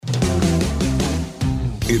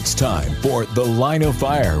It's time for The Line of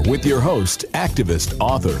Fire with your host, activist,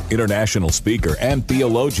 author, international speaker, and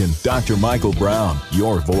theologian, Dr. Michael Brown,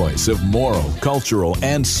 your voice of moral, cultural,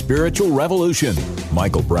 and spiritual revolution.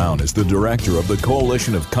 Michael Brown is the director of the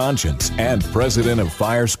Coalition of Conscience and president of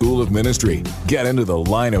Fire School of Ministry. Get into The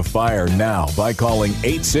Line of Fire now by calling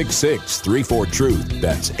 866-34-TRUTH.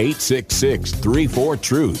 That's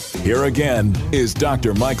 866-34-TRUTH. Here again is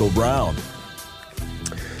Dr. Michael Brown.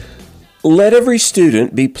 Let every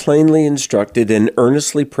student be plainly instructed and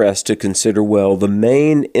earnestly pressed to consider well the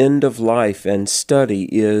main end of life and study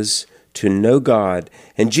is to know God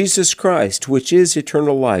and Jesus Christ, which is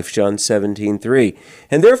eternal life, John 17:3,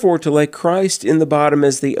 and therefore to lay Christ in the bottom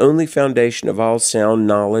as the only foundation of all sound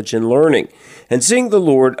knowledge and learning. And seeing the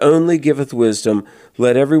Lord only giveth wisdom,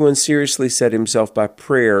 let everyone seriously set himself by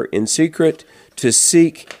prayer in secret to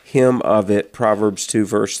seek him of it, Proverbs 2,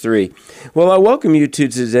 verse 3. Well, I welcome you to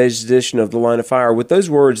today's edition of The Line of Fire. With those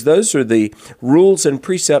words, those are the rules and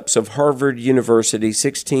precepts of Harvard University,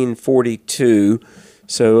 1642,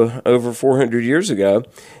 so over 400 years ago,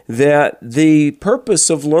 that the purpose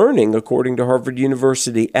of learning, according to Harvard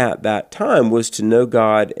University at that time, was to know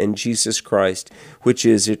God and Jesus Christ, which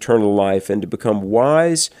is eternal life, and to become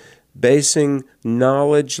wise, basing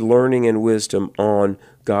knowledge, learning, and wisdom on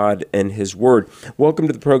God and His Word. Welcome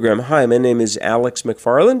to the program. Hi, my name is Alex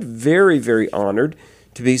McFarland. Very, very honored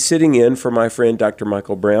to be sitting in for my friend Dr.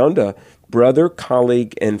 Michael Brown, a brother,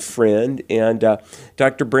 colleague, and friend. And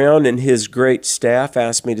Dr. Brown and his great staff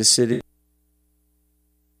asked me to sit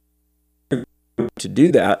in to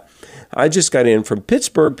do that. I just got in from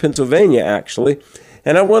Pittsburgh, Pennsylvania, actually,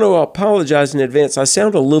 and I want to apologize in advance. I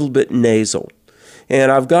sound a little bit nasal.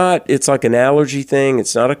 And it's like an allergy thing.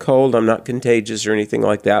 It's not a cold. I'm not contagious or anything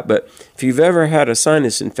like that. But if you've ever had a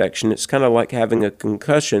sinus infection, it's kind of like having a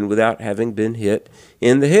concussion without having been hit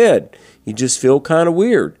in the head. You just feel kind of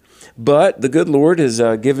weird. But the good Lord has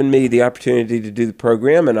given me the opportunity to do the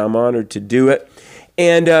program, and I'm honored to do it.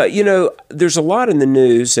 And, there's a lot in the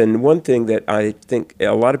news, and one thing that I think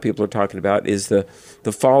a lot of people are talking about is the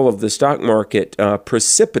fall of the stock market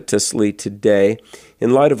precipitously today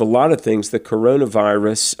in light of a lot of things, the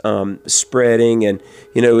coronavirus spreading, and,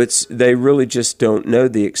 they really just don't know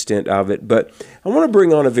the extent of it. But I want to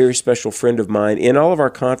bring on a very special friend of mine. In all of our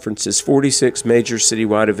conferences, 46 major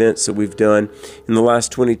citywide events that we've done in the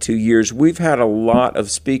last 22 years, we've had a lot of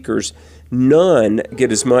speakers. None get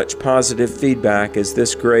as much positive feedback as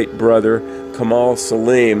this great brother, Kamal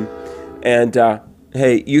Salim. And,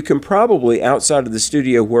 hey, you can probably, outside of the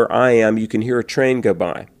studio where I am, you can hear a train go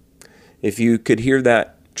by. If you could hear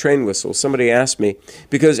that train whistle, somebody asked me,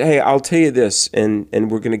 because, hey, I'll tell you this, and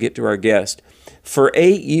we're going to get to our guest. For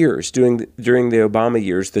 8 years, during the Obama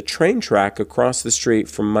years, the train track across the street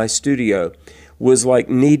from my studio was like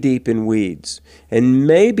knee-deep in weeds. And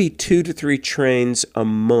maybe 2 to 3 trains a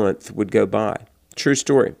month would go by. True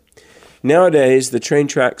story. Nowadays, the train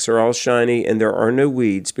tracks are all shiny and there are no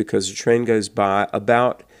weeds because the train goes by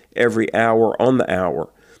about every hour on the hour.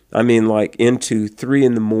 I mean, like into 3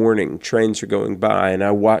 in the morning, trains are going by, and I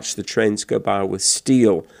watch the trains go by with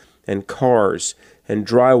steel and cars and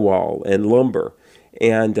drywall and lumber.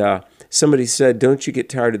 And somebody said, "Don't you get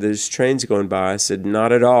tired of those trains going by?" I said,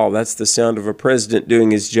 "Not at all. That's the sound of a president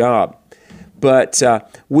doing his job." But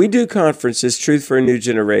we do conferences, Truth for a New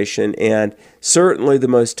Generation, and certainly the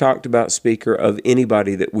most talked about speaker of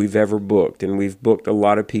anybody that we've ever booked, and we've booked a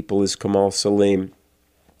lot of people, is Kamal Salim.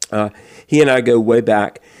 He and I go way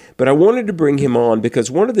back. But I wanted to bring him on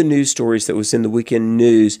because one of the news stories that was in the weekend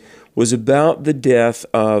news was about the death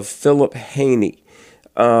of Philip Haney.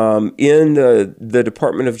 In the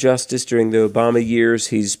Department of Justice during the Obama years,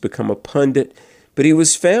 he's become a pundit, but he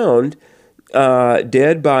was found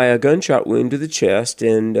dead by a gunshot wound to the chest,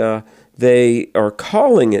 and they are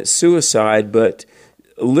calling it suicide, but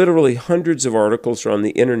literally hundreds of articles are on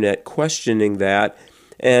the internet questioning that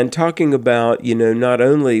and talking about, not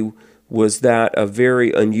only was that a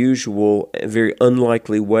very unusual, a very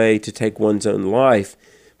unlikely way to take one's own life,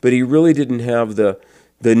 but he really didn't have the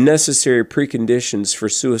necessary preconditions for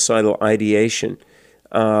suicidal ideation.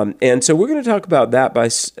 And so we're going to talk about that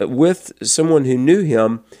with someone who knew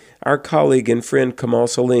him, our colleague and friend Kamal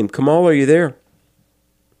Salim. Kamal, are you there?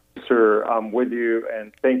 Sir, I'm with you,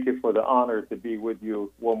 and thank you for the honor to be with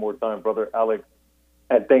you one more time, Brother Alex.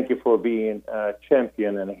 And thank you for being a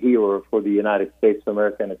champion and a hero for the United States of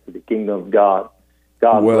America and for the kingdom of God.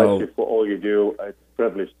 God bless you for all you do. It's a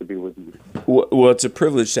privilege to be with you. Well, it's a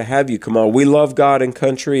privilege to have you, Kamal. We love God and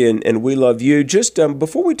country, and we love you. Just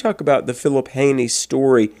before we talk about the Philip Haney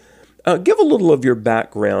story, give a little of your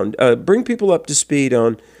background. Bring people up to speed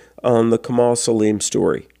on the Kamal Salim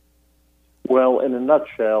story. Well, in a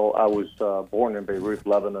nutshell, I was born in Beirut,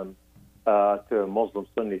 Lebanon, to a Muslim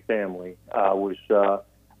Sunni family.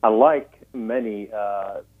 Unlike many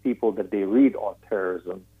people that they read on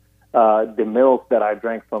terrorism, the milk that I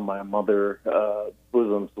drank from my mother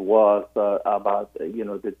bosoms was about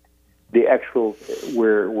the actual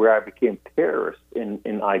where I became terrorist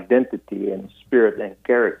in identity and spirit and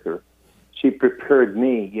character. She prepared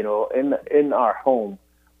me, in our home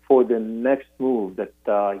for the next move that's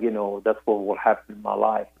what will happen in my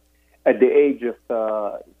life. At the age of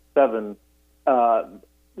 7,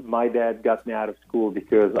 my dad got me out of school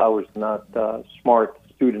because I was not a smart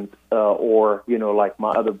student or like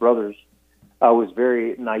my other brothers. I was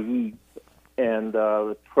very naive and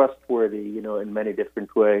trustworthy, in many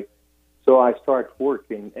different ways. So I started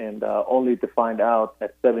working, and only to find out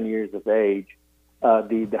at 7 years of age,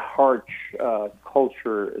 the harsh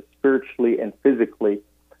culture, spiritually and physically,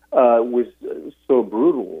 was so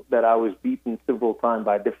brutal that I was beaten several times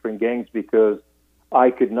by different gangs because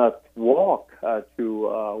I could not walk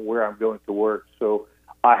to where I'm going to work. So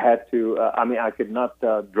I had to, I could not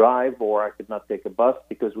drive, or I could not take a bus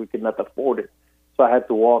because we could not afford it. So I had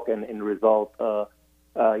to walk, and in result,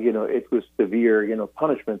 it was severe,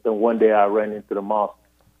 punishment. And one day I ran into the mosque,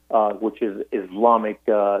 which is Islamic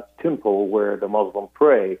temple where the Muslims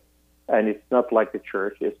pray. And it's not like the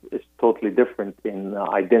church. It's totally different in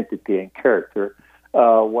identity and character.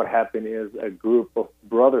 What happened is a group of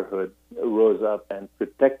brotherhood rose up and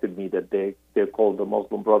protected me that day. They're called the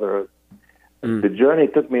Muslim Brotherhood. The journey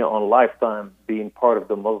took me on a lifetime being part of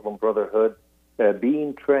the Muslim Brotherhood,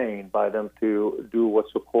 being trained by them to do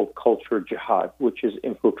what's so-called culture jihad, which is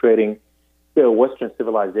infiltrating the Western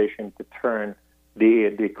civilization to turn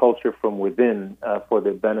the culture from within for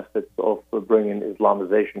the benefits of bringing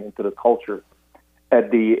Islamization into the culture.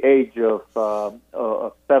 At the age of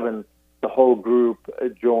 7, the whole group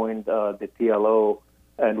joined the PLO,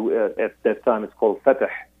 and at that time it's called Fatah.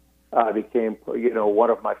 I became, one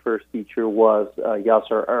of my first teacher was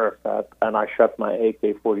Yasser Arafat, and I shot my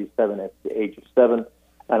AK-47 at the age of 7,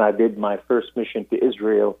 and I did my first mission to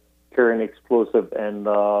Israel, carrying explosive and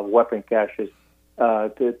weapon caches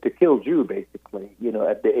to kill Jew, basically,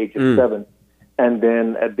 at the age of 7. And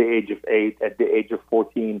then at the age of 8, at the age of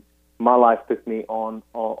 14, my life took me on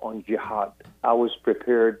jihad. I was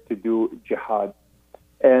prepared to do jihad.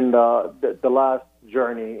 And the last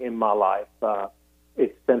journey in my life,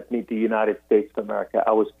 it sent me to the United States of America.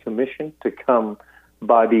 I was commissioned to come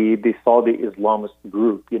by the Saudi Islamist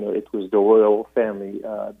group. It was the royal family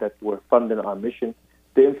that were funding our mission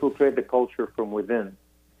to infiltrate the culture from within.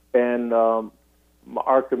 And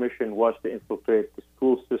our commission was to infiltrate the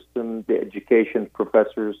school system, the education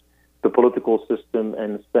professors, the political system,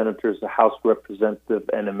 and senators, the House representative,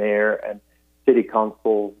 and a mayor, and city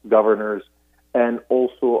council, governors, and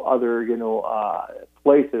also other,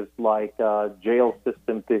 places like jail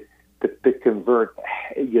system to convert,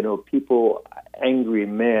 people angry,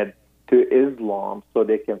 mad to Islam so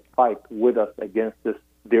they can fight with us against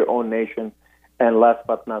their own nation. And last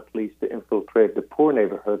but not least, to infiltrate the poor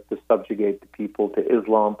neighborhood, to subjugate the people to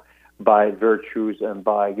Islam by virtues and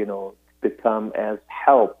by, become as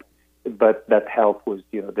help. But that help was,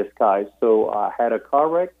 disguised. So I had a car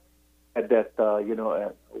wreck at that,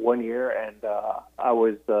 1 year, and I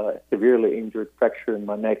was severely injured, fracture in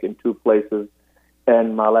my neck in 2 places,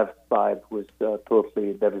 and my left side was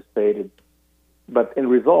totally devastated. But in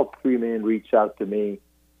result, 3 men reached out to me.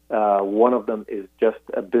 One of them is just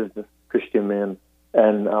a business Christian man,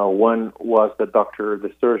 and one was the doctor,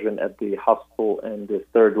 the surgeon at the hospital, and the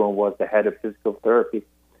third one was the head of physical therapy.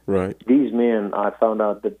 Right. These men, I found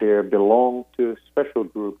out that they belong to a special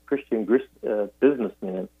group, Christian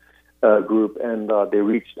businessmen group, and they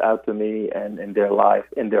reached out to me, and in their life,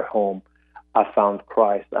 in their home, I found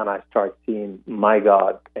Christ, and I started seeing my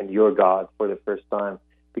God and your God for the first time,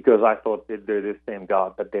 because I thought that they're the same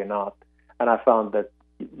God, but they're not. And I found that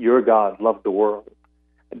your God loved the world,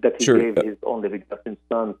 that he gave his only begotten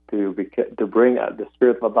Son to bring the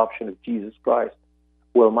spirit of adoption of Jesus Christ.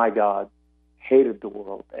 Well, my God hated the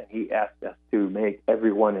world, and he asked us to make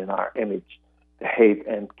everyone in our image to hate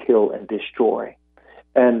and kill and destroy.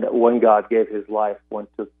 And when God gave his life, one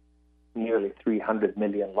took nearly 300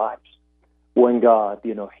 million lives. When God,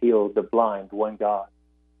 healed the blind, when God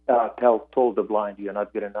told the blind, you're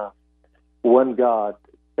not good enough. When God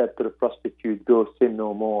said to the prostitute, go sin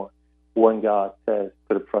no more. When God says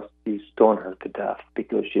to the prostitute, stone her to death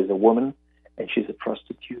because she's a woman and she's a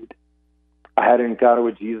prostitute. I had an encounter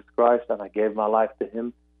with Jesus Christ, and I gave my life to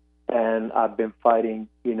him. And I've been fighting,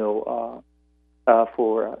 to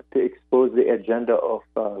expose the agenda of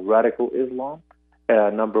radical Islam,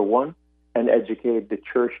 number one. and educate the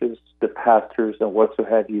churches, the pastors, and whatso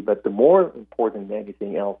have you. But the more important than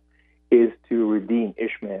anything else is to redeem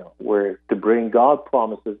Ishmael, where to bring God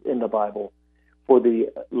promises in the Bible for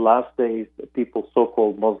the last days, people,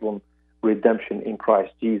 so-called Muslim redemption in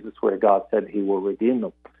Christ Jesus, where God said he will redeem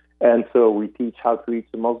them. And so we teach how to reach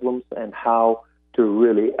the Muslims and how to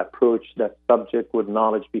really approach that subject with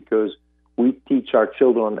knowledge, because we teach our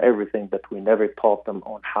children on everything, but we never taught them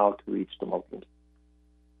on how to reach the Muslims.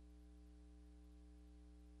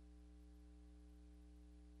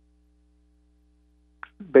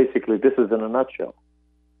 Basically, this is in a nutshell.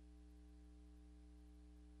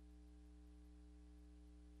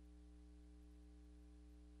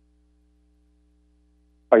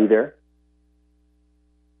 Are you there?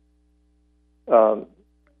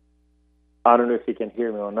 I don't know if you can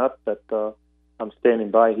hear me or not, but I'm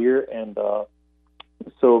standing by here. And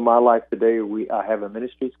so my life today, I have a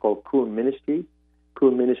ministry. It's called Kun Ministries.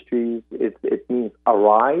 Kun Ministries, it means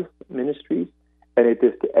Arise Ministries, and it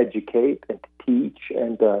is to educate and to teach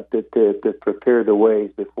and to prepare the ways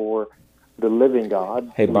before the living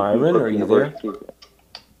God. Hey, Byron, are you there?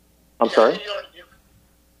 I'm sorry?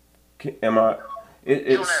 Am I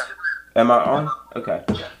on? Okay.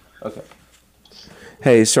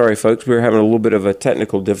 Hey, sorry, folks. We were having a little bit of a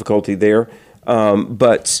technical difficulty there.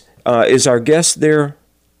 But is our guest there,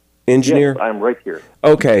 engineer? Yes, I'm right here.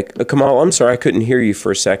 Okay. Kamal, I'm sorry. I couldn't hear you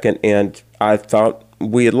for a second, and I thought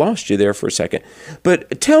we had lost you there for a second.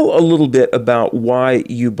 But tell a little bit about why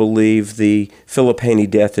you believe the Philippine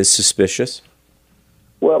death is suspicious.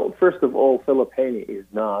 Well, first of all, Philippine is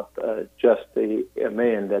not just a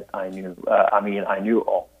man that I knew. I knew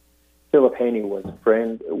all. Philippine was a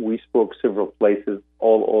friend. We spoke several places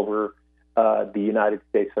all over the United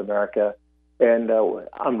States of America. And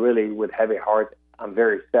I'm really, with heavy heart, I'm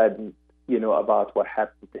very saddened, about what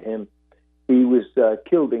happened to him. He was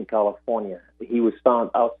killed in California. He was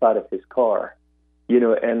found outside of his car,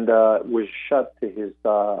 and was shot to his,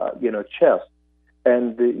 chest.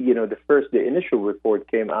 And the initial report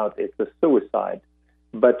came out, it's a suicide.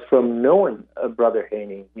 But from knowing Brother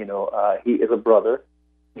Haney, he is a brother.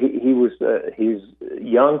 He's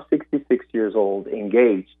young, 66 years old,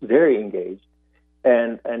 engaged, very engaged,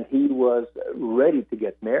 and he was ready to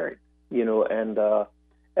get married,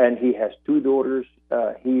 and he has two daughters.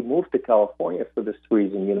 He moved to California for this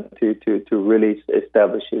reason, to really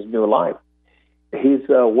establish his new life. He's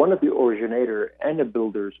one of the originator and the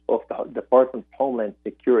builders of the Department of Homeland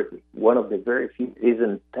Security, one of the very few. He's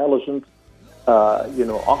an intelligence,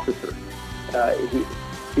 officer.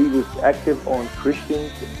 He was active on Christian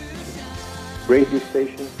radio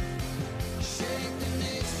stations.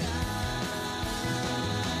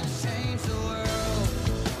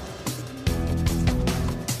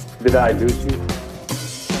 Did I lose you?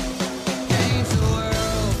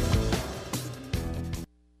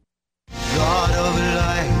 God of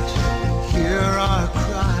light, hear our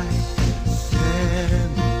cry,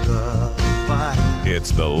 send the fire.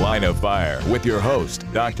 It's The Line of Fire with your host,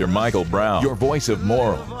 Dr. Michael Brown, your voice of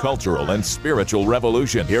moral, cultural, and spiritual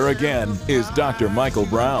revolution. Here again is Dr. Michael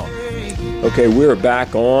Brown. Okay, we're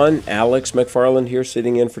back on. Alex McFarland here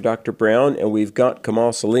sitting in for Dr. Brown, and we've got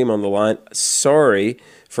Kamal Salim on the line. Sorry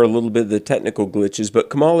for a little bit of the technical glitches, but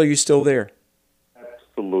Kamal, are you still there?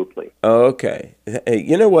 Absolutely. Okay. Hey,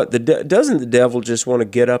 you know what? Doesn't the devil just want to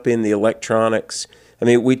get up in the electronics? I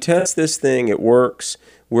mean, we test this thing, it works.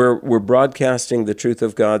 We're broadcasting the truth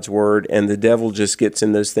of God's word, and the devil just gets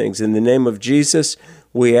in those things. In the name of Jesus,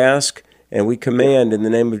 we ask and we command in the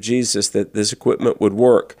name of Jesus that this equipment would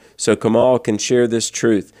work so Kamal can share this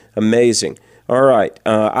truth. Amazing. All right.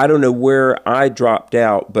 I don't know where I dropped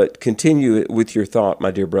out, but continue with your thought,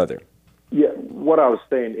 my dear brother. Yeah, what I was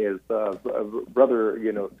saying is, Brother,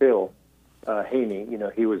 Phil Haney,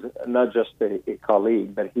 he was not just a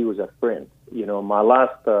colleague, but he was a friend. My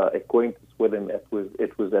last acquaintance with him, it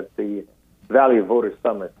was at the Valley Voter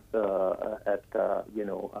Summit at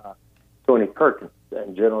Tony Perkins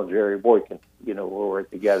and General Jerry Boykin, we were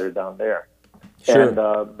together down there. Sure.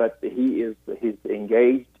 And but he's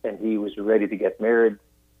engaged and he was ready to get married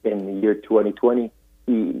in the year 2020.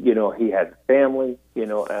 He had a family.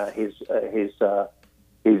 He's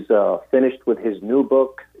finished with his new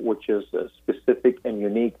book, which is specific and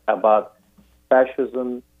unique about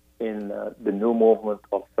fascism in the new movement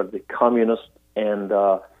of the communists and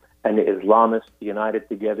the Islamists united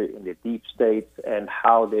together in the deep states, and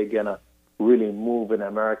how they're gonna really move in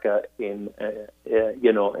America in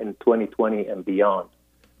 2020 and beyond.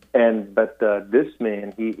 But this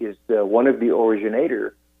man, he is one of the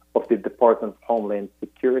originator of the Department of Homeland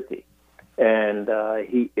Security, and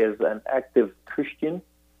he is an active Christian.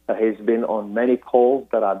 He's been on many calls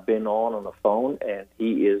that I've been on the phone, and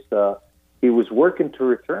he was working to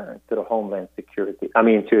return to the Homeland Security. I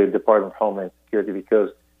mean, to the Department of Homeland Security, because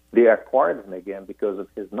they acquired him again because of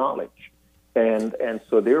his knowledge, and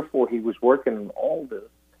so therefore he was working on all this.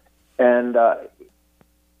 And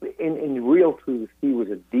in real truth, he was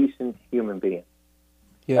a decent human being,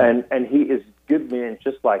 and he is a good man,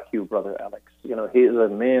 just like you, Brother Alex. He is a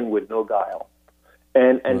man with no guile,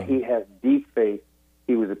 and he has deep faith.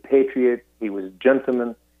 He was a patriot. He was a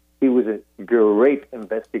gentleman. He was a great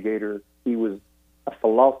investigator. He was a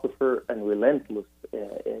philosopher and relentless,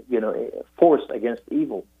 force against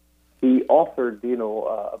evil. He authored,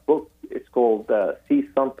 a book. It's called "See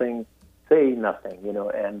Something, Say Nothing."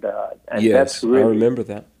 And yes, that's really, I remember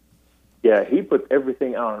that. Yeah, he put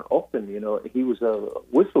everything out in open. He was a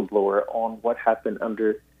whistleblower on what happened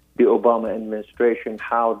under the Obama administration,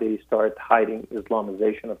 how they started hiding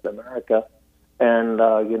Islamization of America. And,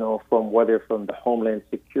 from the Homeland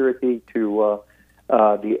Security to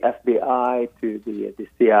the FBI to the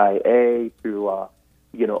CIA to,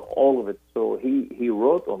 all of it. So he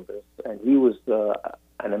wrote on this, and he was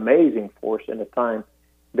an amazing force in a time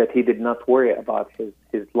that he did not worry about his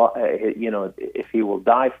if he will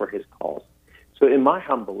die for his cause. So in my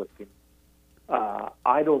humble opinion,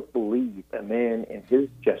 I don't believe a man in his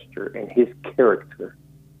gesture and his character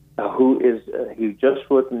he just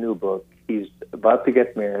wrote a new book. He's about to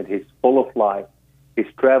get married. He's full of life.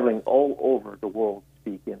 He's traveling all over the world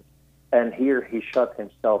speaking. And here he shot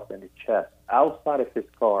himself in the chest outside of his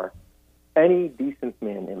car. Any decent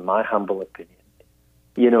man, in my humble opinion,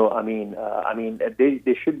 there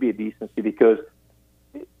should be a decency, because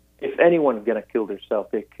if anyone's going to kill themselves,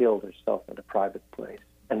 they kill themselves in a private place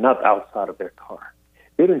and not outside of their car.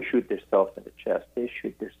 They don't shoot themselves in the chest. They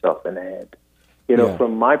shoot themselves in the head.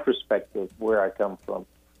 From my perspective, where I come from,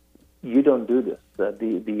 you don't do this.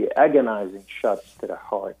 The agonizing shots to the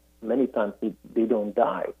heart, many times they don't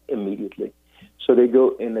die immediately. So they go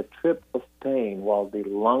in a trip of pain while the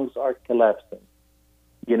lungs are collapsing.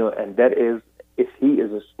 And that is, if he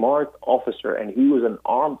is a smart officer, and he was an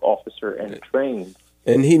armed officer and trained.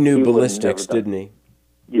 And he knew ballistics, didn't he?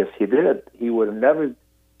 Yes, he did. He would have never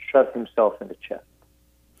shot himself in the chest.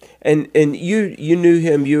 And you knew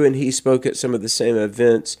him, you and he spoke at some of the same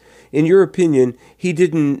events. In your opinion, he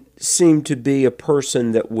didn't seem to be a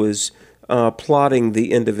person that was plotting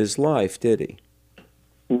the end of his life, did he?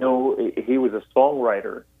 No, he was a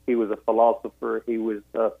songwriter. He was a philosopher. He was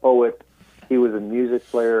a poet. He was a music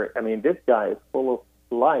player. I mean, this guy is full of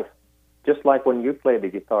life. Just like when you play the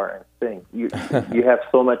guitar and sing, you have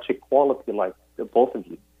so much equality, like the both of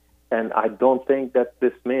you. And I don't think that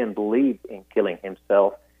this man believed in killing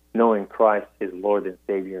himself, knowing Christ, his Lord and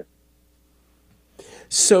Savior.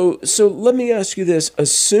 So let me ask you this: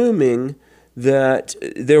 assuming that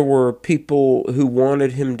there were people who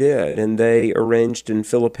wanted him dead, and they arranged, and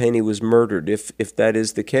Philip Haney was murdered, if that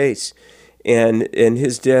is the case, and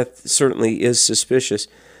his death certainly is suspicious,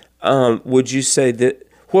 would you say that?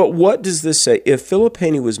 What does this say? If Philip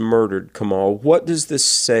Haney was murdered, Kamal, what does this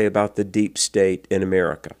say about the deep state in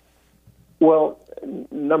America? Well,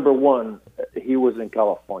 number one, he was in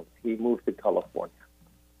California. He moved to California.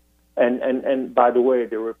 And by the way,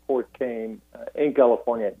 the report came in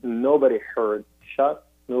California. Nobody heard shots.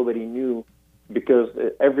 Nobody knew, because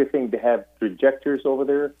everything, they have projectors over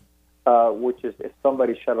there, which is if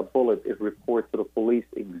somebody shot a bullet, it reports to the police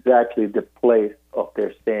exactly the place of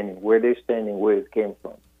their standing, where they're standing, where it came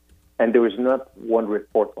from. And there was not one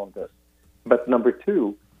report on this. But number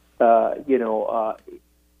two, from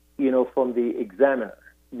the Examiner,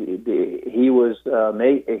 he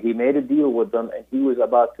made a deal with them, and he was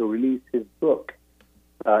about to release his book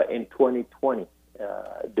in 2020,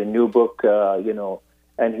 the new book,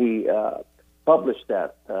 and he published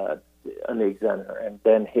that on the Examiner. And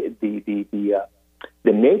then the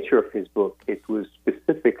nature of his book, it was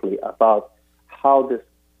specifically about how this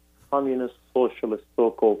communist, socialist,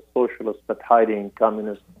 so-called socialist, but hiding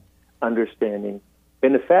communist understanding,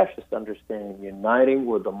 in a fascist understanding, uniting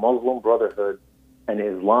with the Muslim Brotherhood and the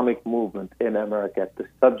Islamic movement in America to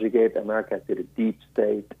subjugate America to the deep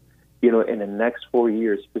state, in the next 4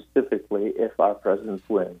 years, specifically if our president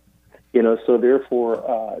wins. So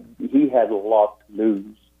therefore, he had a lot to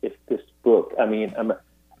lose if this book,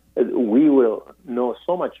 we will know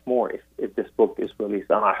so much more if this book is released.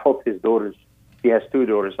 And I hope his daughters, he has 2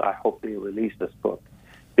 daughters, I hope they release this book,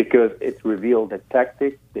 because it revealed the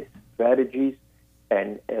tactics, the strategies,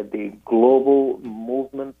 and the global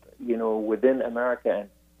movement, within America,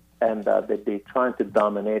 and that they're trying to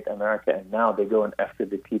dominate America, and now they're going after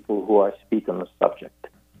the people who are speaking on the subject.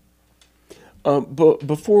 But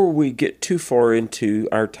before we get too far into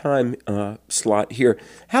our time slot here,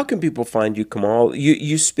 how can people find you, Kamal?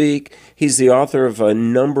 You speak. He's the author of a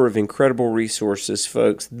number of incredible resources,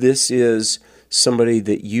 folks. This is somebody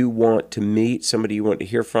that you want to meet, somebody you want to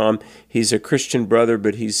hear from. He's a Christian brother,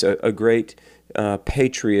 but he's a great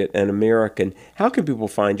patriot and American. How can people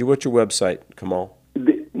find you? What's your website, Kamal?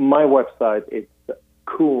 My website is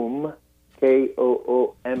Koome,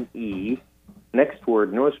 Koome, next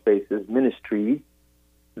word, no spaces,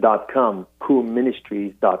 ministries.com,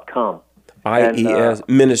 KoomeMinistries.com. IES,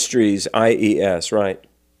 Ministries, IES, right?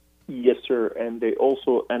 Yes, sir. And they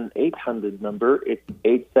also an 800 number. It's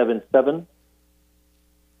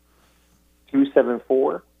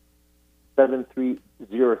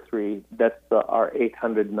 877-274-7303. That's our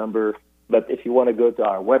 800 number. But if you want to go to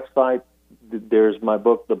our website, there's my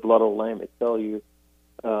book, The Blood of the Lamb. It tells you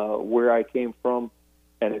where I came from.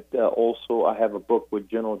 And also, I have a book with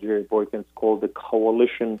General Jerry Boykins called The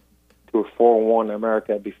Coalition to Forewarn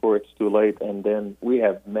America Before It's Too Late. And then we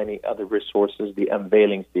have many other resources, the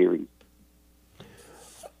Unveiling series.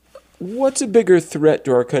 What's a bigger threat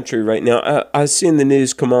to our country right now? I see in the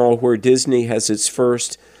news, Kamal, where Disney has its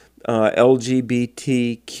first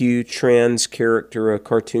LGBTQ trans character, a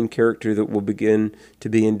cartoon character that will begin to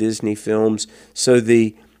be in Disney films. So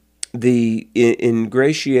the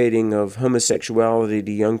ingratiating of homosexuality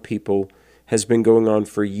to young people has been going on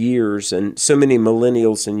for years, and so many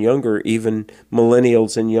millennials and younger, even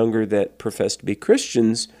millennials and younger that profess to be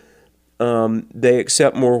Christians, they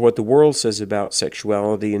accept more what the world says about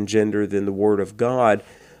sexuality and gender than the Word of God.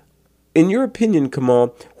 In your opinion,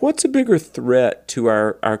 Kamal, what's a bigger threat to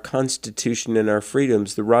our Constitution and our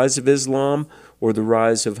freedoms, the rise of Islam or the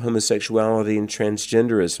rise of homosexuality and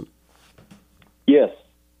transgenderism? Yes.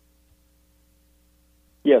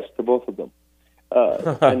 Yes, to both of them.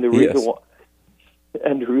 And the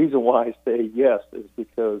reason why I say yes is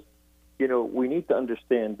because, we need to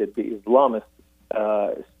understand that the Islamists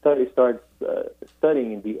starts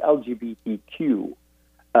studying the LGBTQ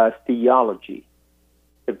theology,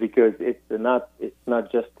 because it's not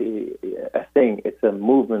just a thing. It's a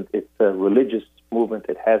movement. It's a religious movement.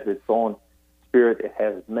 It has its own spirit. It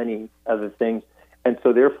has many other things, and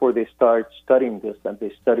so therefore they start studying this, and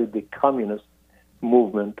they studied the communist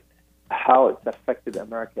movement, how it's affected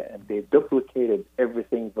America, and they duplicated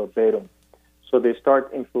everything verbatim. So they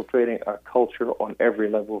start infiltrating our culture on every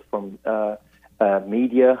level, from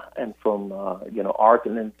media and from art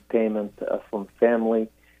and entertainment, from family,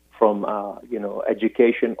 from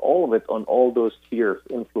education, all of it on all those spheres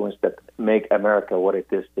of influence that make America what it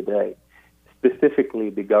is today,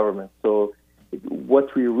 specifically the government. So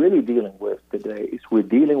what we're really dealing with today is we're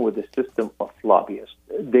dealing with a system of lobbyists.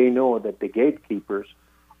 They know that the gatekeepers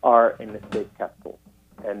are in the state capital,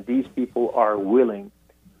 and these people are willing,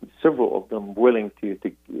 several of them willing to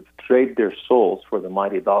trade their souls for the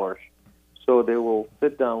mighty dollars. So they will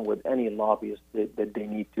sit down with any lobbyist that they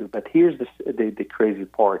need to. But here's the crazy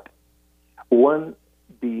part. When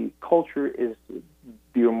the culture is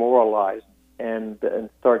demoralized and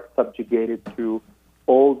starts subjugated through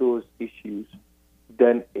all those issues,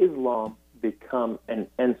 then Islam become an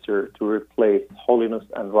answer to replace holiness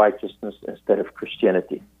and righteousness instead of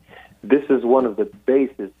Christianity. This is one of the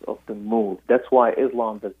bases of the move. That's why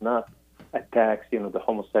Islam does not attack, the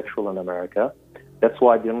homosexual in America. That's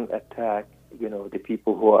why they don't attack, the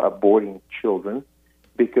people who are aborting children,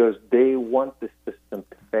 because they want the system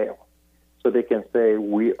to fail. So they can say,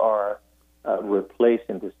 we are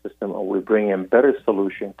replacing the system, and we bring in better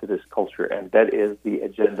solution to this culture, and that is the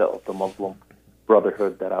agenda of the Muslim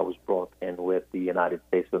Brotherhood that I was brought in with the United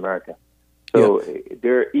States of America. So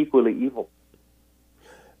they're equally evil.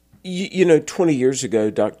 20 years ago,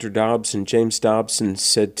 James Dobson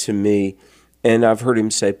said to me, and I've heard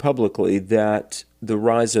him say publicly, that the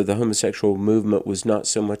rise of the homosexual movement was not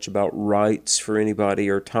so much about rights for anybody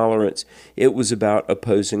or tolerance. It was about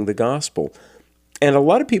opposing the gospel. And a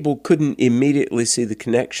lot of people couldn't immediately see the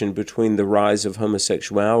connection between the rise of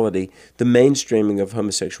homosexuality, the mainstreaming of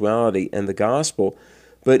homosexuality, and the gospel.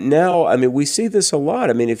 But now, we see this a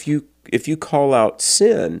lot. If you call out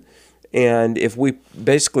sin, and if we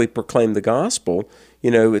basically proclaim the gospel,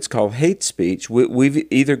 it's called hate speech. We've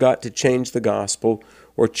either got to change the gospel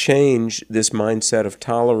or change this mindset of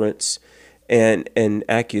tolerance and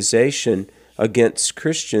accusation against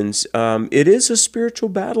Christians. It is a spiritual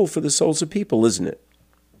battle for the souls of people, isn't it?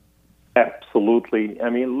 Absolutely.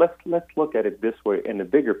 Let's look at it this way in the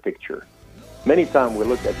bigger picture. Many times we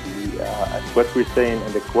look at at what we're saying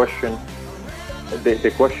and the question.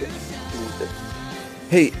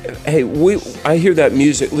 Hey, I hear that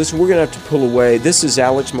music. Listen, we're going to have to pull away. This is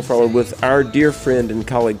Alex McFarland with our dear friend and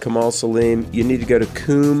colleague Kamal Salim. You need to go to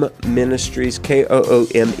Koome Ministries,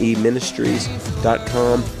 Koome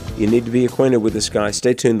Ministries.com. You need to be acquainted with this guy.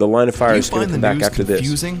 Stay tuned. The Line of Fire is going to come back after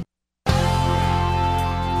confusing? this.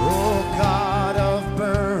 Oh God of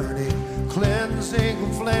burning,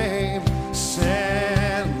 cleansing flame,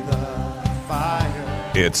 send the fire.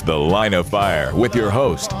 It's The Line of Fire with your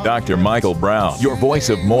host, Dr. Michael Brown, your voice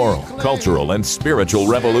of moral, cultural, and spiritual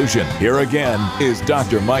revolution. Here again is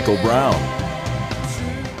Dr. Michael Brown.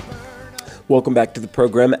 Welcome back to the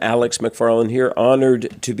program. Alex McFarland here.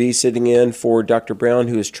 Honored to be sitting in for Dr. Brown,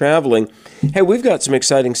 who is traveling. Hey, we've got some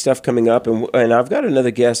exciting stuff coming up, and I've got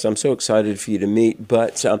another guest I'm so excited for you to meet.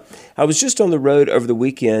 But I was just on the road over the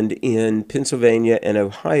weekend in Pennsylvania and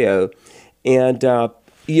Ohio, and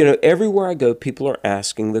everywhere I go, people are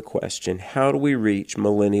asking the question, how do we reach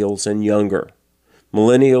millennials and younger?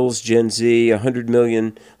 Millennials, Gen Z, 100 million,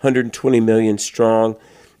 120 million strong.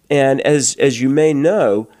 And as you may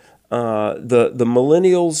know, the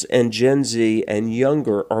millennials and Gen Z and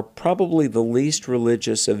younger are probably the least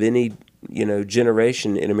religious of any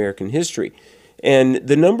generation in American history. And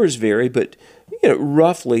the numbers vary, but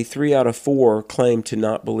roughly 3 out of 4 claim to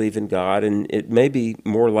not believe in God, and it may be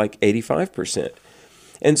more like 85%.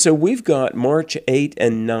 And so we've got March 8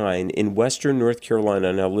 and 9 in Western North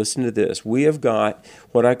Carolina. Now listen to this. We have got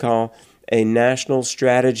what I call a national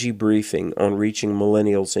strategy briefing on reaching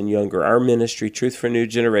millennials and younger. Our ministry, Truth for a New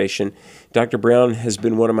Generation, Dr. Brown has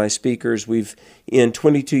been one of my speakers. We've, in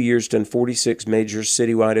 22 years, done 46 major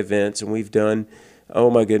citywide events, and we've done,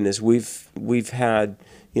 oh my goodness, we've had,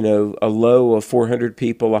 a low of 400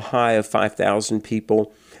 people, a high of 5,000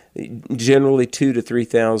 people, generally 2,000 to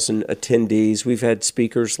 3,000 attendees. We've had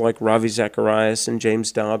speakers like Ravi Zacharias and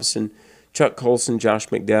James Dobson, Chuck Colson, Josh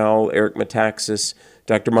McDowell, Eric Metaxas,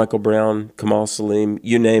 Dr. Michael Brown, Kamal Salim,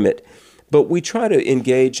 you name it. But we try to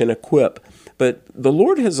engage and equip. But the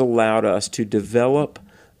Lord has allowed us to develop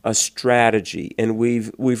a strategy, and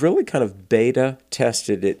we've really kind of beta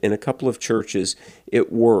tested it in a couple of churches.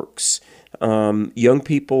 It works. Young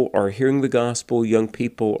people are hearing the gospel. Young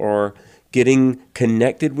people are getting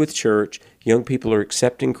connected with church. Young people are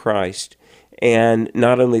accepting Christ. And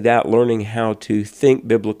not only that, learning how to think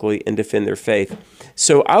biblically and defend their faith.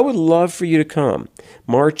 So I would love for you to come.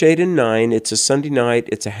 March 8 and 9, it's a Sunday night,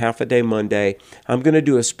 it's a half-a-day Monday. I'm going to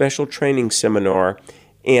do a special training seminar,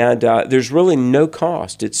 and there's really no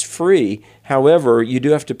cost. It's free. However, you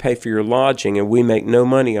do have to pay for your lodging, and we make no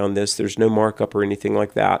money on this. There's no markup or anything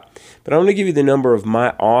like that. But I want to give you the number of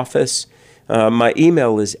my office. My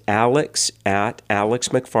email is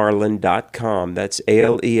alex@alexmcfarland.com. That's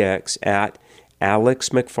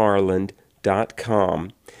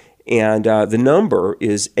alex@alexmcfarland.com. And the number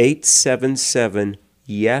is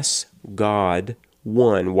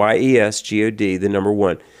 877-YES-GOD-1, YESGOD, the number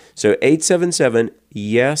 1. So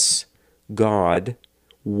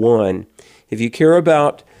 877-YES-GOD-1. If you care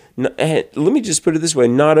about, let me just put it this way,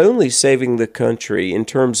 not only saving the country in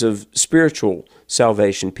terms of spiritual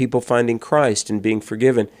salvation, people finding Christ and being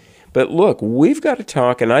forgiven, but look, we've got to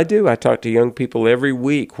talk, and I talk to young people every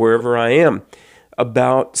week wherever I am,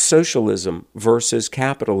 about socialism versus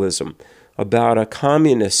capitalism, about a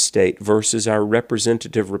communist state versus our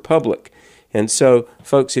representative republic. And so,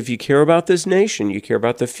 folks, if you care about this nation, you care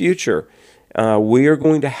about the future, we are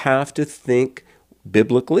going to have to think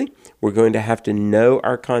biblically. We're going to have to know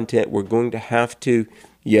our content. We're going to have to,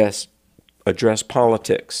 address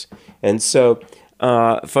politics. And so,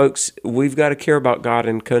 folks, we've got to care about God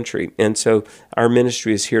and country. And so our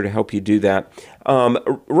ministry is here to help you do that.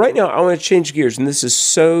 Right now, I want to change gears, and this is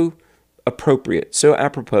so appropriate, so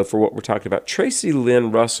apropos for what we're talking about. Tracy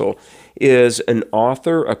Lynn Russell is an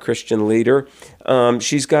author, a Christian leader.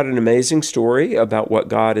 She's got an amazing story about what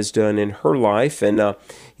God has done in her life. And,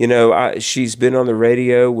 she's been on the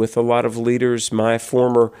radio with a lot of leaders, my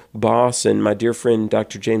former boss and my dear friend,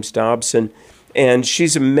 Dr. James Dobson. And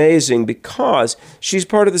she's amazing because she's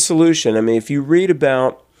part of the solution. I mean, if you read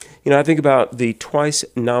about, I think about the twice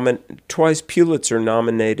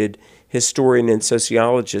Pulitzer-nominated historian and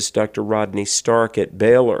sociologist, Dr. Rodney Stark at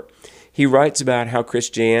Baylor. He writes about how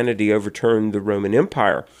Christianity overturned the Roman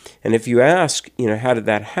Empire. And if you ask, how did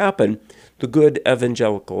that happen? The good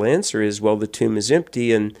evangelical answer is, well, the tomb is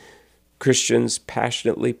empty and Christians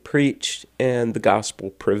passionately preached and the gospel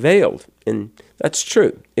prevailed. And that's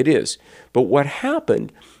true. It is. But what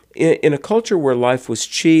happened in a culture where life was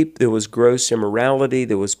cheap, there was gross immorality,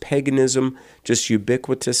 there was paganism, just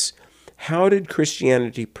ubiquitous, how did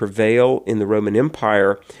Christianity prevail in the Roman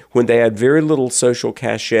Empire when they had very little social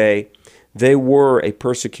cachet? They were a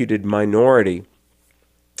persecuted minority.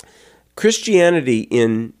 Christianity,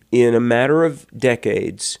 in a matter of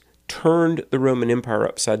decades, turned the Roman Empire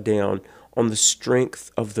upside down on the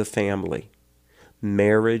strength of the family,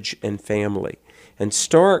 marriage and family. And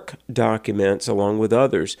Stark documents, along with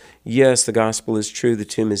others, yes, the gospel is true, the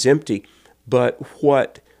tomb is empty, but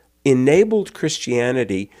what enabled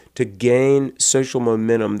Christianity to gain social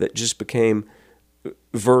momentum that just became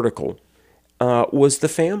vertical was the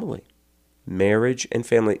family, marriage and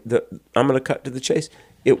family. I'm going to cut to the chase.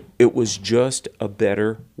 It was just a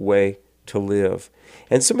better way to live.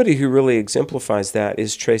 And somebody who really exemplifies that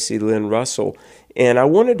is Tracy Lynn Russell. And I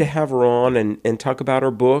wanted to have her on and talk about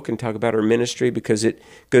her book and talk about her ministry because it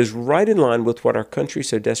goes right in line with what our country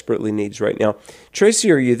so desperately needs right now.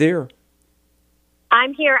 Tracy, are you there?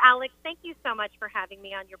 I'm here, Alex. Thank you so much for having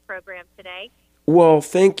me on your program today. Well,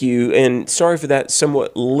 thank you, and sorry for that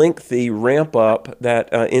somewhat lengthy ramp up,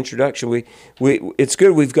 that introduction. We it's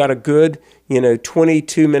good. We've got a good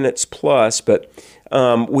 22 minutes plus, but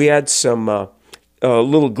we had some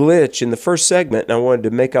little glitch in the first segment, and I wanted to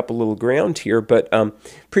make up a little ground here. But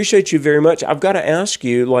appreciate you very much. I've got to ask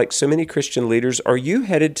you, like so many Christian leaders, are you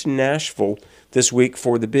headed to Nashville this week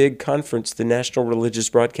for the big conference, the National Religious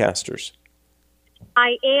Broadcasters?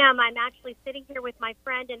 I am. I'm actually sitting here with my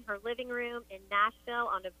friend in her living room in Nashville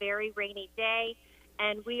on a very rainy day,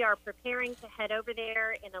 and we are preparing to head over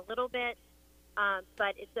there in a little bit.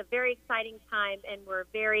 But it's a very exciting time, and we're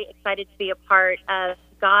very excited to be a part of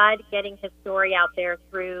God getting his story out there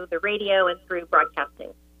through the radio and through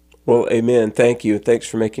broadcasting. Well, amen. Thank you. Thanks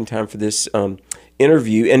for making time for this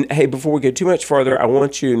interview. And hey, before we go too much farther, I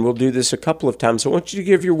want you, and we'll do this a couple of times, I want you to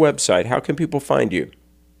give your website. How can people find you?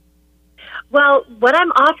 Well, what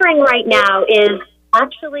I'm offering right now is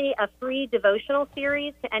actually a free devotional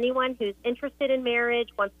series to anyone who's interested in marriage,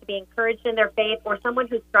 wants to be encouraged in their faith, or someone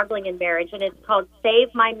who's struggling in marriage. And it's called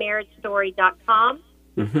SaveMyMarriageStory.com.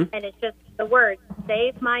 And it's just the word,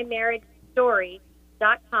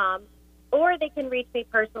 SaveMyMarriageStory.com. Or they can reach me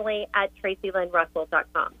personally at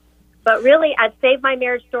TracyLynnRussell.com. But really, at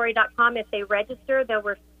SaveMyMarriageStory.com, if they register, they'll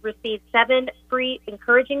receive 7 free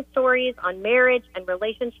encouraging stories on marriage and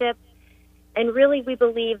relationships. And really, we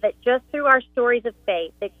believe that just through our stories of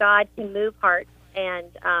faith, that God can move hearts and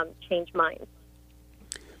change minds.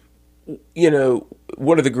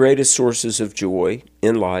 One of the greatest sources of joy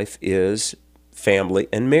in life is family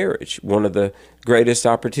and marriage. One of the greatest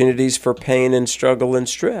opportunities for pain and struggle and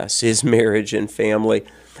stress is marriage and family.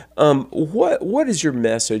 What is your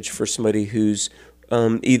message for somebody who's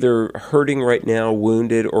either hurting right now,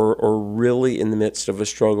 wounded, or really in the midst of a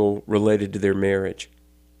struggle related to their marriage?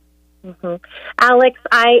 Alex,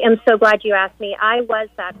 I am so glad you asked me. I was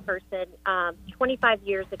that person. 25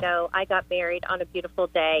 years ago, I got married on a beautiful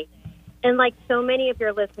day. And like so many of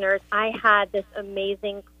your listeners, I had this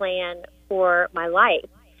amazing plan for my life.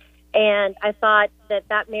 And I thought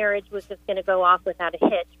that marriage was just going to go off without a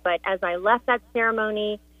hitch. But as I left that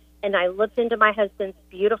ceremony and I looked into my husband's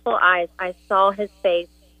beautiful eyes, I saw his face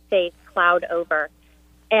cloud over.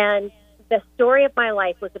 And the story of my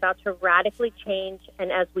life was about to radically change,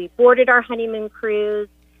 and as we boarded our honeymoon cruise,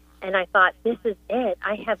 and I thought, this is it.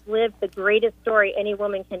 I have lived the greatest story any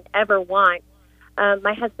woman can ever want.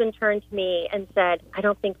 My husband turned to me and said, I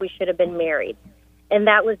don't think we should have been married. And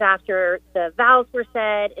that was after the vows were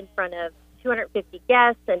said in front of 250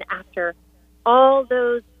 guests, and after all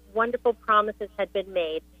those wonderful promises had been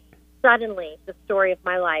made. Suddenly, the story of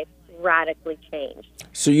my life radically changed.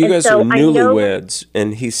 So you guys are newlyweds,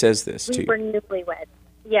 and he says this to you. We were newlyweds.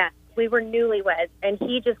 Yes, we were newlyweds. And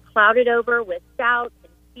he just clouded over with doubt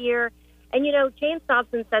and fear. And, James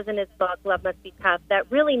Dobson says in his book, Love Must Be Tough,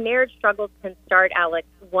 that really marriage struggles can start, Alex,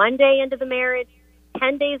 1 day into the marriage,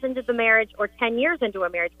 10 days into the marriage, or 10 years into a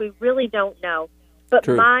marriage. We really don't know. But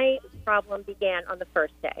True. My problem began on the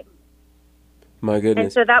first day. My goodness.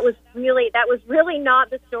 And so that was really not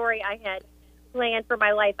the story I had planned for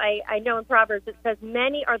my life. I know in Proverbs it says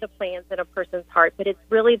many are the plans in a person's heart, but it's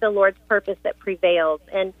really the Lord's purpose that prevails.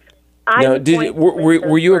 And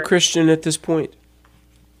were you a Christian at this point?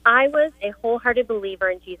 I was a wholehearted believer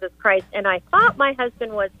in Jesus Christ, and I thought my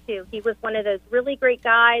husband was too. He was one of those really great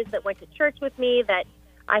guys that went to church with me, that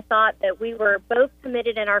I thought that we were both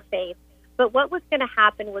committed in our faith. But what was going to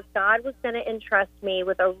happen was God was going to entrust me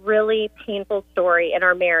with a really painful story in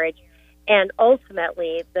our marriage. And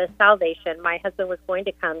ultimately, the salvation, my husband was going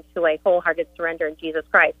to come to a wholehearted surrender in Jesus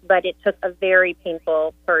Christ. But it took a very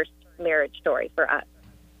painful first marriage story for us.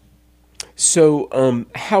 So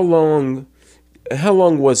how long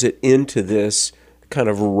was it into this kind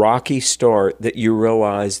of rocky start that you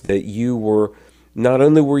realized that you were, not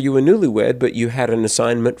only were you a newlywed, but you had an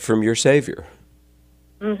assignment from your Savior?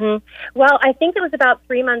 Well, I think it was about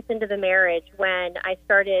 3 months into the marriage when I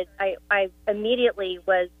started, I immediately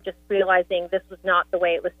was just realizing this was not the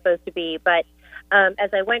way it was supposed to be. But as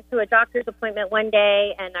I went to a doctor's appointment one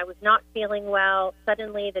day and I was not feeling well,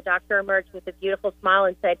 suddenly the doctor emerged with a beautiful smile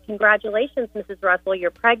and said, "Congratulations, Mrs. Russell,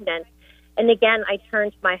 you're pregnant." And again, I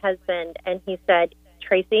turned to my husband and he said,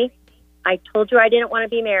 "Tracy, I told you I didn't want to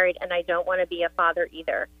be married and I don't want to be a father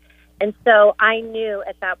either." And so I knew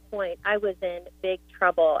at that point I was in big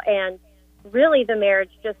trouble. And really the marriage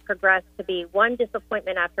just progressed to be one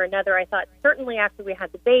disappointment after another. I thought certainly after we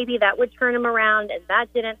had the baby that would turn him around, and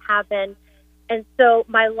that didn't happen. And so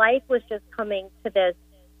my life was just coming to this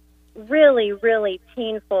really, really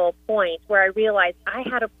painful point where I realized I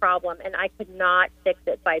had a problem and I could not fix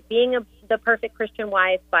it by being the perfect Christian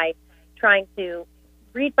wife, by trying to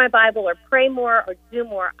read my Bible or pray more or do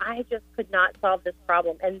more. I just could not solve this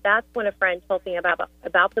problem. And that's when a friend told me about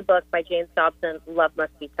the book by James Dobson, Love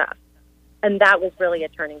Must Be Tough. And that was really a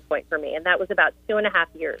turning point for me. And that was about 2.5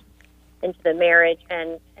 years into the marriage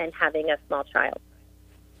and having a small child.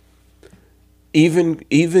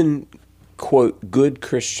 Even quote, good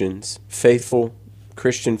Christians, faithful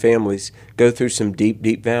Christian families go through some deep,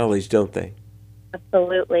 deep valleys, don't they?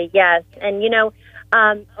 Absolutely, yes. And,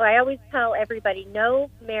 I always tell everybody, no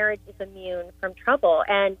marriage is immune from trouble.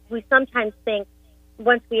 And we sometimes think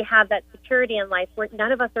once we have that security in life,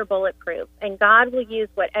 none of us are bulletproof. And God will use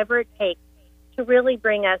whatever it takes to really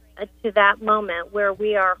bring us to that moment where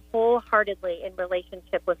we are wholeheartedly in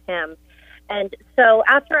relationship with Him. And so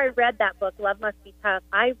after I read that book, Love Must Be Tough,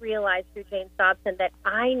 I realized through James Dobson that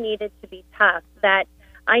I needed to be tough, that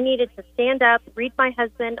I needed to stand up, read my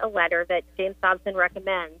husband a letter that James Dobson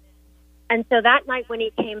recommends. And so that night when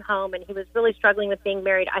he came home and he was really struggling with being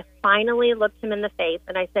married, I finally looked him in the face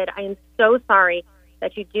and I said, "I am so sorry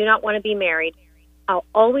that you do not want to be married. I'll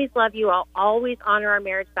always love you. I'll always honor our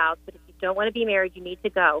marriage vows. But if you don't want to be married, you need to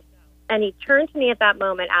go." And he turned to me at that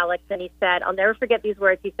moment, Alex, and he said, I'll never forget these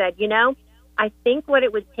words. He said, "I think what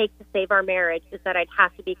it would take to save our marriage is that I'd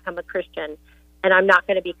have to become a Christian, and I'm not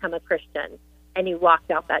going to become a Christian." And he walked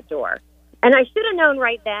out that door. And I should have known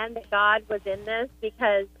right then that God was in this,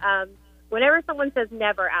 because whenever someone says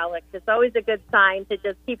never, Alex, it's always a good sign to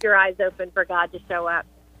just keep your eyes open for God to show up.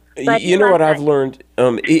 But you know what I've learned?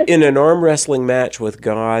 In an arm wrestling match with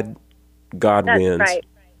God, God wins. That's right.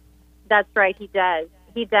 That's right. He does.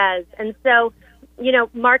 He does. And so,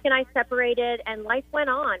 Mark and I separated, and life went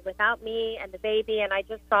on without me and the baby, and I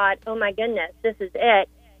just thought, oh, my goodness, this is it.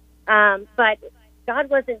 But God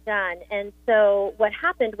wasn't done. And so what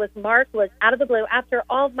happened was Mark was out of the blue. After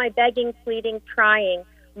all of my begging, pleading, trying,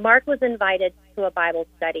 Mark was invited to a Bible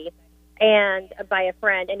study and by a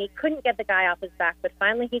friend, and he couldn't get the guy off his back, but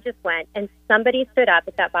finally he just went, and somebody stood up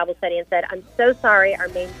at that Bible study and said, "I'm so sorry, our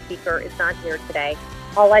main speaker is not here today.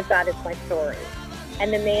 All I've got is my story."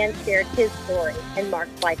 And the man shared his story, and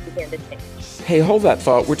Mark's life began to change. Hey, hold that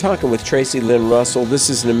thought. We're talking with Tracy Lynn Russell. This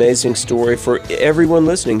is an amazing story for everyone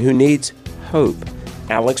listening who needs hope.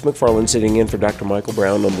 Alex McFarland sitting in for Dr. Michael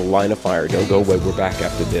Brown on the Line of Fire. Don't go away. We're back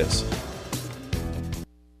after this.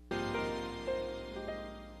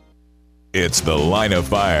 It's The Line of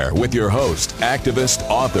Fire with your host, activist,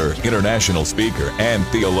 author, international speaker, and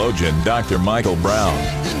theologian, Dr. Michael Brown.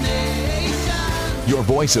 Your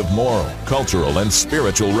voice of moral, cultural, and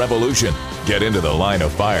spiritual revolution. Get into The Line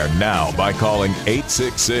of Fire now by calling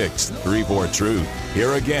 866-34-TRUTH.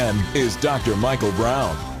 Here again is Dr. Michael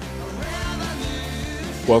Brown.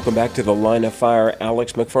 Welcome back to the Line of Fire.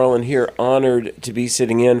 Alex McFarland here, honored to be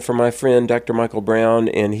sitting in for my friend Dr. Michael Brown,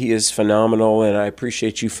 and he is phenomenal, and I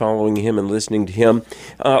appreciate you following him and listening to him.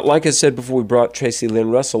 Like I said before we brought Tracy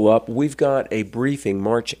Lynn Russell up, we've got a briefing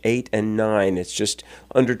March 8 and 9. It's just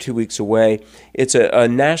under 2 weeks away. It's a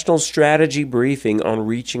national strategy briefing on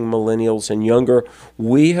reaching millennials and younger.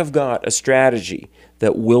 We have got a strategy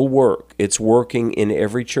that will work. It's working in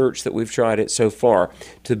every church that we've tried it so far,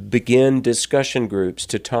 to begin discussion groups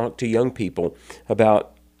to talk to young people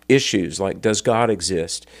about issues like, does God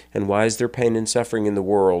exist? And why is there pain and suffering in the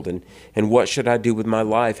world? And what should I do with my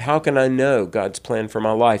life? How can I know God's plan for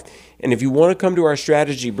my life? And if you want to come to our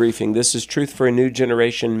strategy briefing, this is Truth for a New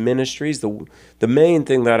Generation Ministries, the main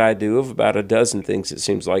thing that I do, of about a dozen things it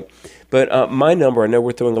seems like. But my number, I know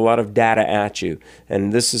we're throwing a lot of data at you,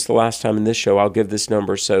 and this is the last time in this show I'll give this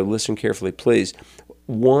number, so listen carefully, please.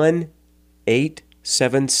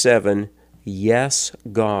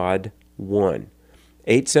 1-877-YES-GOD-1.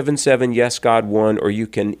 877-YES-GOD-1, or you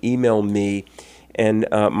can email me and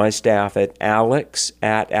my staff at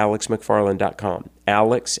alex@alexmcfarland.com.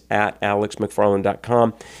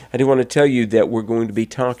 alex@alexmcfarland.com. I do want to tell you that we're going to be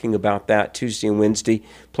talking about that Tuesday and Wednesday,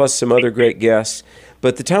 plus some other great guests.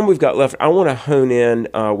 But the time we've got left, I want to hone in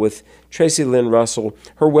with Tracy Lynn Russell.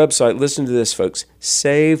 Her website, listen to this, folks,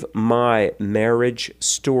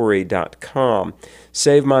 SaveMyMarriageStory.com.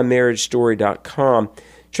 SaveMyMarriageStory.com.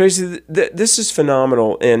 Tracy, this is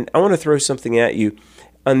phenomenal, and I want to throw something at you.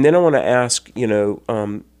 And then I want to ask,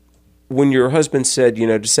 when your husband said,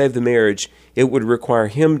 to save the marriage, it would require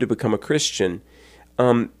him to become a Christian.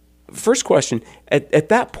 First question, at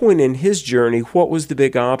that point in his journey, what was the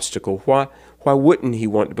big obstacle? Why wouldn't he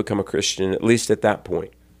want to become a Christian, at least at that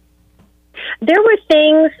point? There were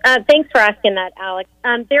things, thanks for asking that, Alex.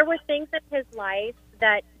 There were things in his life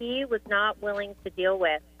that he was not willing to deal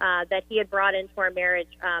with, that he had brought into our marriage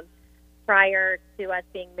prior to us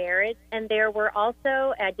being married. And there were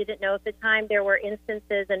also, I didn't know at the time, there were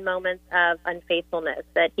instances and moments of unfaithfulness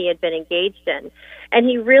that he had been engaged in. And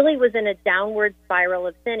he really was in a downward spiral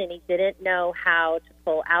of sin, and he didn't know how to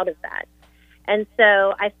pull out of that. And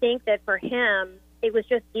so I think that for him, it was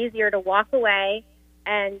just easier to walk away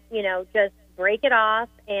and, just break it off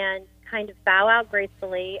and kind of bow out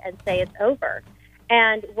gracefully and say it's over.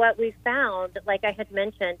 And what we found, like I had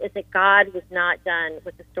mentioned, is that God was not done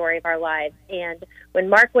with the story of our lives. And when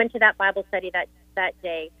Mark went to that Bible study that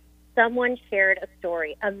day, someone shared a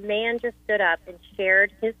story. A man just stood up and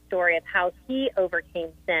shared his story of how he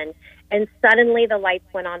overcame sin. And suddenly the lights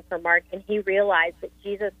went on for Mark, and he realized that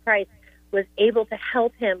Jesus Christ was able to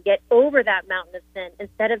help him get over that mountain of sin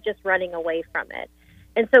instead of just running away from it.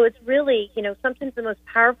 And so it's really, sometimes the most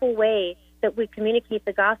powerful way that we communicate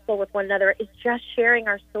the gospel with one another is just sharing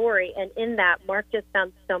our story. And in that, Mark just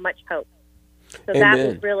found so much hope. So Amen. That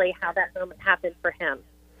was really how that moment happened for him.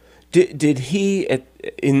 Did he,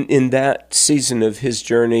 in that season of his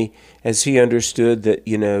journey, as he understood that,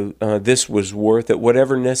 this was worth it,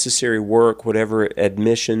 whatever necessary work, whatever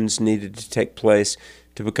admissions needed to take place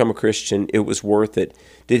to become a Christian, it was worth it.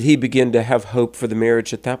 Did he begin to have hope for the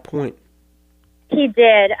marriage at that point? He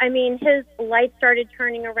did. I mean, his life started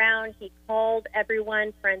turning around. He called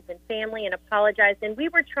everyone, friends and family, and apologized. And we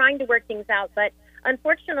were trying to work things out. But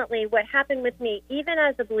unfortunately, what happened with me, even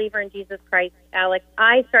as a believer in Jesus Christ, Alex,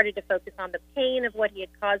 I started to focus on the pain of what he had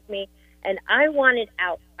caused me, and I wanted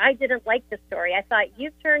out. I didn't like the story. I thought,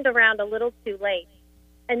 you've turned around a little too late.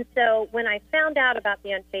 And so when I found out about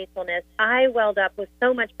the unfaithfulness, I welled up with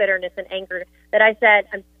so much bitterness and anger that I said,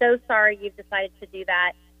 I'm so sorry you've decided to do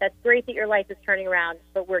that. That's great that your life is turning around,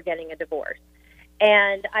 but we're getting a divorce.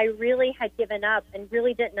 And I really had given up and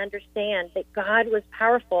really didn't understand that God was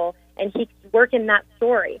powerful and he could work in that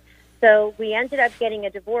story. So we ended up getting a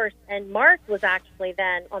divorce, and Mark was actually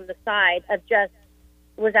then on the side of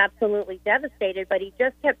was absolutely devastated, but he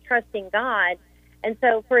just kept trusting God. And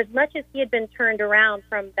so for as much as he had been turned around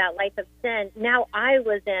from that life of sin, now I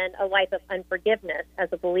was in a life of unforgiveness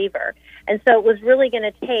as a believer. And so it was really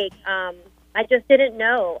going to take, I just didn't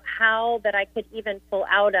know how that I could even pull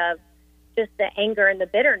out of just the anger and the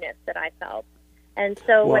bitterness that I felt. And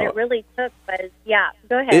so what it really took was,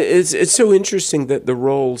 go ahead. It's so interesting that the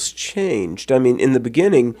roles changed. I mean, in the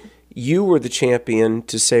beginning, you were the champion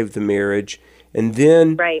to save the marriage, and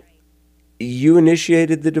then you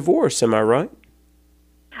initiated the divorce. Am I right?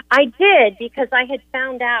 I did, because I had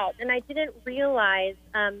found out, and I didn't realize,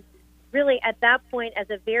 really at that point as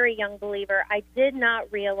a very young believer, I did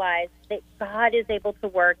not realize that God is able to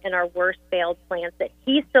work in our worst failed plans, that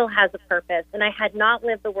he still has a purpose. And I had not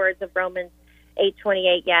lived the words of Romans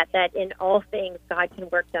 8:28 yet, that in all things God can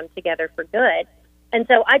work them together for good. And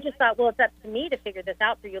so I just thought, well, it's up to me to figure this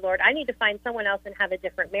out for you, Lord. I need to find someone else and have a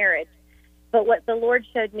different marriage. But what the Lord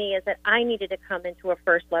showed me is that I needed to come into a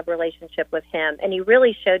first love relationship with him. And he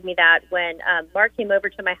really showed me that when Mark came over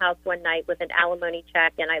to my house one night with an alimony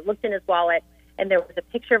check, and I looked in his wallet, and there was a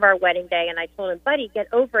picture of our wedding day, and I told him, buddy, get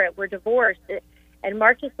over it. We're divorced. And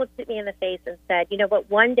Mark just looked at me in the face and said, you know what,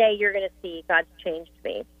 one day you're going to see God's changed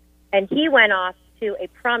me. And he went off to a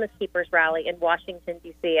Promise Keepers rally in Washington,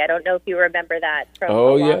 D.C. I don't know if you remember that. From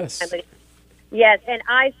oh, yes. Yes, and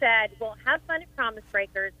I said, well, have fun at Promise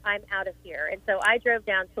Breakers. I'm out of here. And so I drove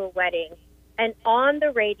down to a wedding, and on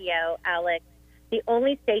the radio, Alex, the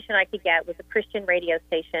only station I could get was a Christian radio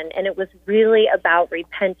station, and it was really about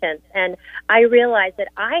repentance. And I realized that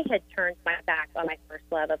I had turned my back on my first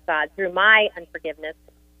love of God through my unforgiveness.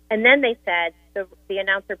 And then they said, the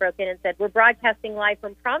announcer broke in and said, we're broadcasting live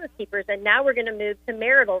from Promise Keepers, and now we're going to move to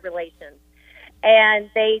marital relations. And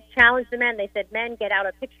they challenged the men. They said, men, get out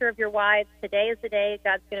a picture of your wives. Today is the day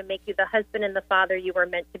God's going to make you the husband and the father you were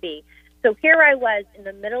meant to be. So here I was in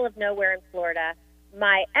the middle of nowhere in Florida.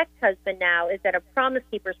 My ex-husband now is at a Promise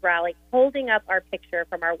Keepers rally holding up our picture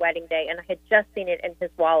from our wedding day, and I had just seen it in his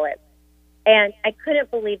wallet. And I couldn't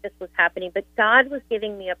believe this was happening, but God was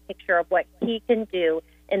giving me a picture of what he can do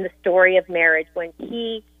in the story of marriage when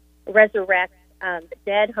he resurrects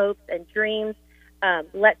dead hopes and dreams,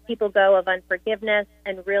 lets people go of unforgiveness,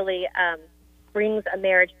 and really brings a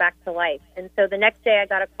marriage back to life. And so the next day I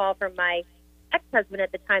got a call from my ex-husband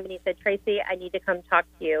at the time, and he said, Tracy, I need to come talk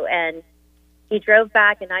to you. And he drove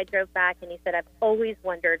back, and I drove back, and he said, I've always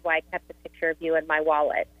wondered why I kept a picture of you in my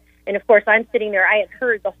wallet. And, of course, I'm sitting there. I had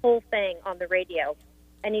heard the whole thing on the radio.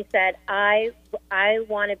 And he said, I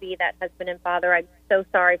want to be that husband and father. I'm so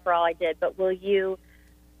sorry for all I did, but will you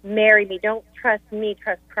marry me? Don't trust me,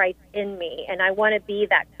 trust Christ in me. And I want to be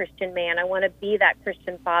that Christian man. I want to be that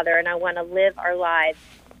Christian father, and I want to live our lives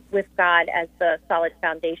with God as the solid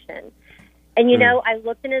foundation. And, you know, I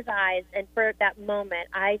looked in his eyes, and for that moment,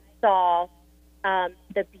 I saw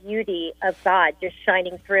the beauty of God just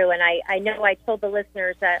shining through. And I know I told the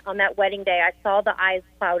listeners that on that wedding day, I saw the eyes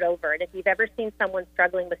cloud over. And if you've ever seen someone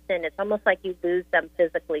struggling with sin, it's almost like you lose them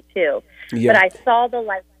physically too. Yeah. But I saw the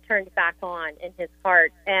light turned back on in his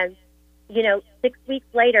heart. And, you know, 6 weeks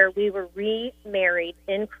later, we were remarried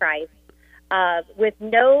in Christ with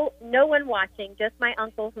no one watching, just my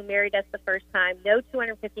uncle who married us the first time, no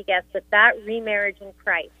 250 guests, but that remarriage in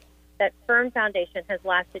Christ, that firm foundation has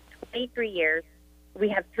lasted 23 years. We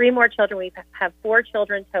have 3 more children. We have 4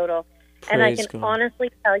 children total. And I can honestly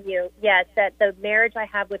tell you, yes, that the marriage I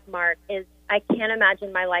have with Mark is, I can't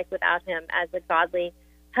imagine my life without him as a godly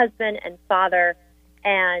husband and father.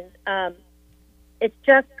 And it's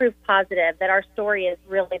just proof positive that our story is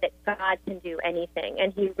really that God can do anything.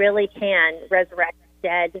 And he really can resurrect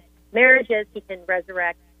dead marriages. He can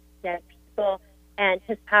resurrect dead people. And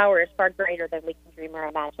his power is far greater than we can dream or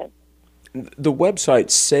imagine. The website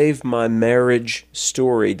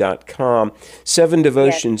SaveMyMarriageStory.com, 7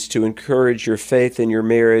 devotions to encourage your faith in your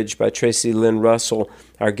marriage by Tracy Lynn Russell,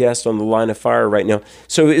 our guest on the Line of Fire right now.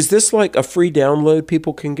 So is this like a free download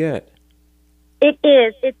people can get? It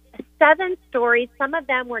is. It's 7 stories. Some of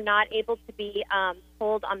them were not able to be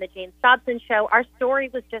told on the James Dobson show. Our story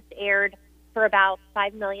was just aired for about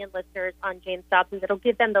 5 million listeners on James Dobson's. It'll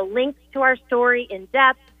give them the links to our story in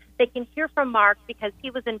depth. They can hear from Mark because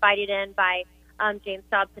he was invited in by James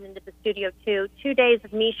Dobson into the studio too. 2 days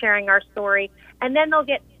of me sharing our story. And then they'll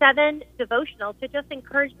get 7 devotionals to just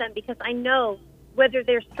encourage them, because I know whether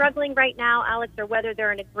they're struggling right now, Alex, or whether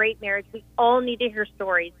they're in a great marriage, we all need to hear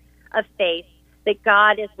stories of faith, that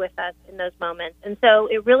God is with us in those moments. And so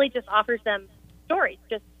it really just offers them stories,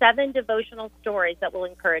 just 7 devotional stories that will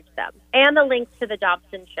encourage them, and the links to the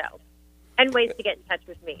Dobson show, and ways to get in touch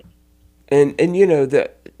with me. And you know,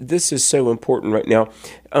 that this is so important right now.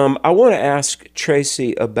 I want to ask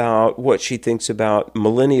Tracy about what she thinks about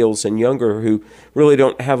millennials and younger who really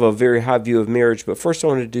don't have a very high view of marriage. But first I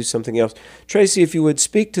want to do something else. Tracy, if you would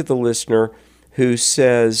speak to the listener who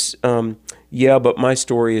says, yeah, but my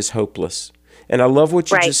story is hopeless. And I love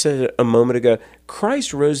what you just said a moment ago.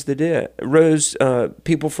 Christ rose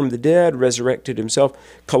people from the dead, resurrected himself.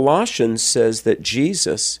 Colossians says that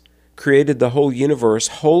Jesus created the whole universe,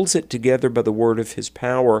 holds it together by the word of his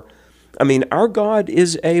power. I mean, our God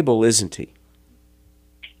is able, isn't he?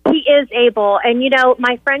 He is able. And, you know,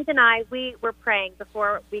 my friend and I, we were praying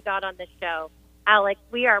before we got on the show. Alex,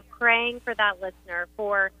 we are praying for that listener,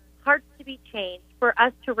 for hearts to be changed, for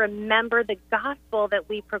us to remember the gospel that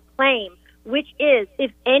we proclaim, which is, if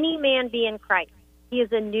any man be in Christ, he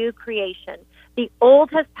is a new creation. The old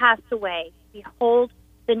has passed away. Behold,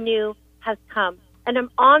 the new has come. And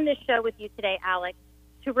I'm on this show with you today, Alex,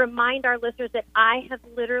 to remind our listeners that I have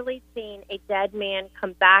literally seen a dead man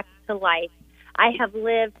come back to life. I have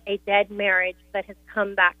lived a dead marriage that has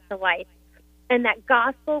come back to life. And that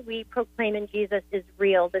gospel we proclaim in Jesus is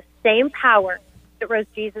real. The same power that rose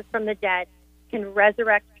Jesus from the dead can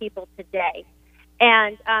resurrect people today.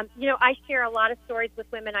 And, you know, I share a lot of stories with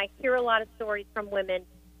women. I hear a lot of stories from women.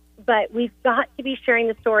 But we've got to be sharing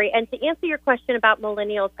the story. And to answer your question about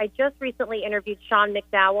millennials, I just recently interviewed Sean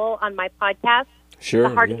McDowell on my podcast, The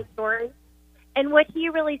Heart of the Story. And what he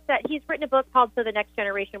really said, he's written a book called So the Next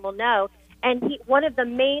Generation Will Know. And one of the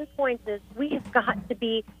main points is we have got to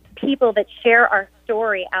be people that share our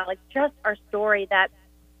story, Alex, just our story. That,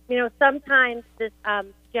 you know, sometimes this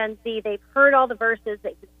Gen Z, they've heard all the verses,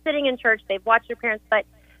 they've been sitting in church, they've watched their parents, but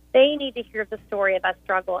they need to hear the story of us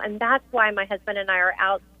struggle. And that's why my husband and I are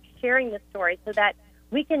out sharing this story, so that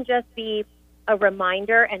we can just be a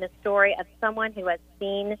reminder and a story of someone who has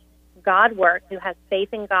seen God work, who has faith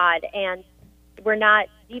in God. And we're not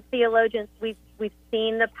deep theologians. We've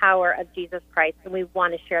seen the power of Jesus Christ, and we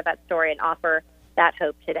want to share that story and offer that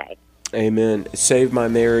hope today. Amen. Save My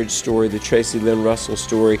Marriage story, the Tracy Lynn Russell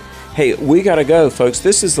story. Hey, we got to go, folks.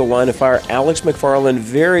 This is The Line of Fire. Alex McFarland,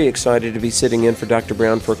 very excited to be sitting in for Dr.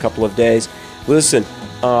 Brown for a couple of days. Listen,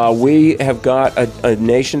 we have got a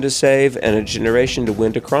nation to save and a generation to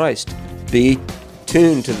win to Christ. Be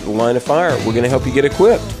tuned to The Line of Fire. We're going to help you get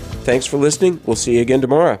equipped. Thanks for listening. We'll see you again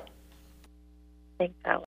tomorrow. Thanks, Alex.